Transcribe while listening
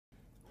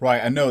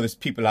Right, I know there's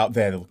people out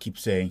there that will keep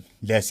saying,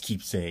 let's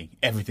keep saying,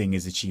 everything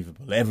is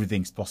achievable,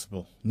 everything's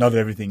possible. Not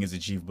everything is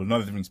achievable,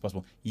 not everything's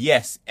possible.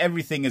 Yes,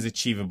 everything is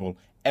achievable,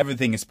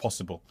 everything is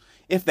possible.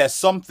 If there's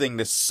something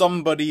that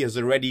somebody has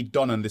already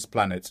done on this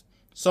planet,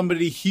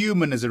 somebody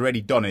human has already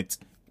done it,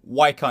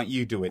 why can't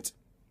you do it?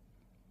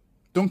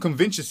 Don't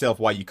convince yourself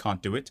why you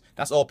can't do it.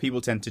 That's all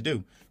people tend to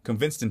do.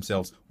 Convince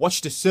themselves.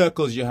 Watch the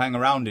circles you hang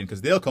around in,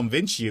 because they'll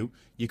convince you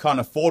you can't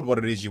afford what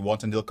it is you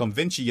want, and they'll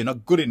convince you you're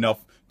not good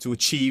enough to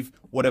achieve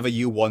whatever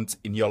you want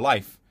in your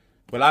life.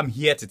 Well, I'm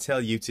here to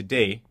tell you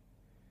today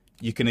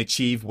you can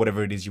achieve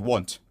whatever it is you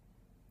want.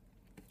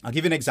 I'll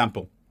give you an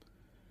example.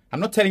 I'm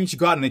not telling you to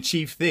go out and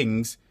achieve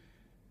things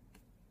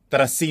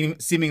that are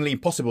seemingly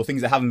impossible,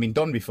 things that haven't been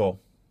done before.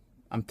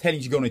 I'm telling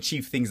you to go and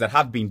achieve things that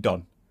have been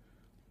done.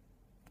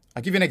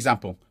 I'll give you an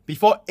example.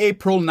 Before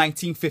April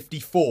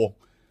 1954,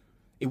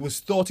 it was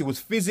thought it was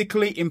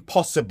physically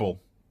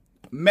impossible.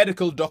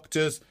 Medical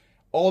doctors,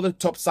 all the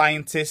top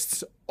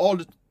scientists, all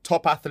the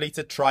top athletes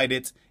had tried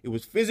it. It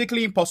was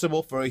physically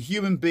impossible for a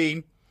human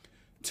being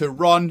to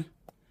run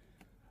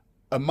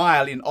a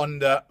mile in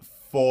under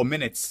 4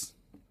 minutes.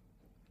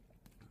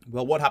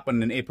 Well, what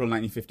happened in April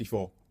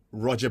 1954?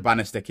 Roger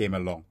Bannister came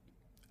along,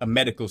 a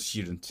medical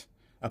student,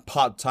 a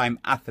part-time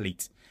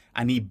athlete,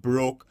 and he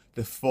broke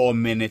the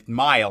 4-minute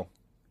mile.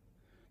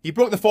 He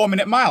broke the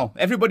 4-minute mile.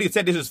 Everybody had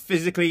said this was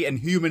physically and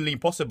humanly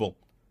impossible,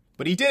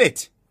 but he did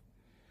it.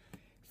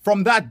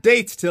 From that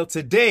date till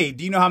today,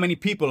 do you know how many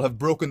people have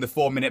broken the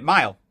 4-minute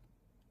mile?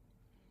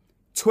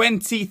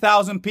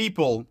 20,000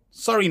 people.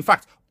 Sorry, in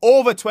fact,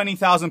 over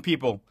 20,000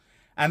 people.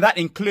 And that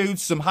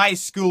includes some high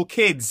school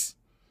kids.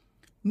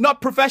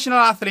 Not professional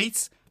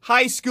athletes,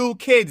 high school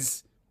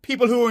kids.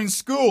 People who are in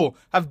school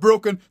have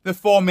broken the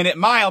 4-minute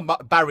mile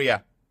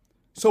barrier.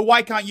 So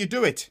why can't you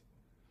do it?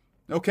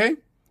 Okay?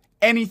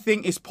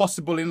 Anything is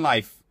possible in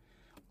life.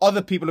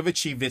 Other people have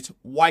achieved it.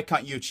 Why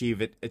can't you achieve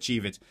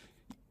it?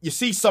 You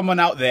see someone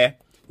out there,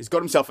 he's got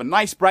himself a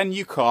nice brand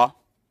new car.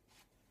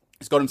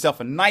 He's got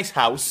himself a nice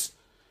house.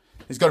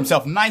 He's got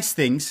himself nice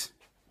things.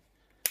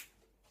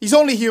 He's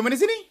only human,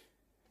 isn't he?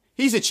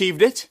 He's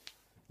achieved it.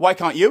 Why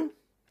can't you?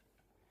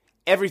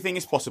 Everything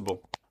is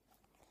possible.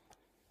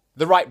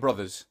 The Wright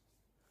brothers.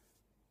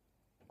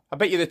 I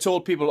bet you they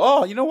told people,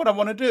 oh, you know what I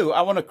want to do?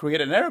 I want to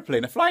create an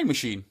aeroplane, a flying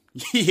machine.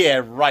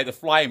 Yeah, right, a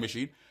flying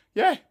machine.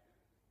 Yeah.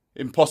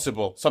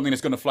 Impossible. Something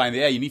that's going to fly in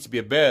the air. You need to be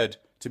a bird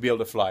to be able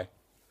to fly.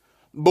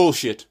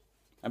 Bullshit.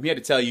 I'm here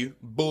to tell you,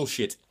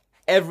 bullshit.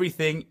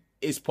 Everything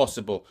is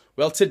possible.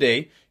 Well,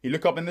 today, you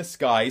look up in the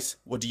skies,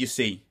 what do you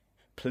see?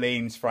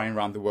 Planes flying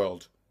around the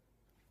world.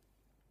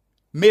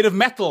 Made of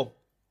metal.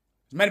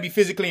 It's meant to be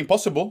physically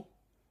impossible,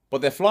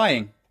 but they're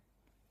flying.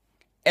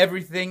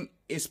 Everything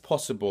is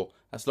possible.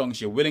 As long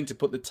as you're willing to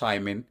put the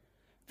time in,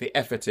 the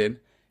effort in,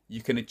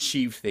 you can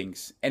achieve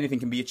things. Anything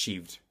can be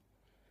achieved.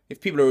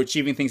 If people are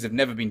achieving things that have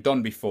never been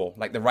done before,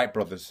 like the Wright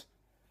brothers,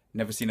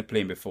 never seen a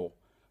plane before.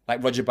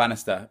 Like Roger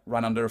Bannister,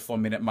 ran under a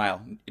 4-minute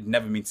mile. It'd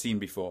never been seen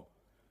before.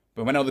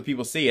 But when other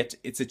people see it,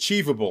 it's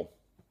achievable.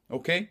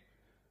 Okay?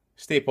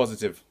 Stay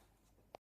positive.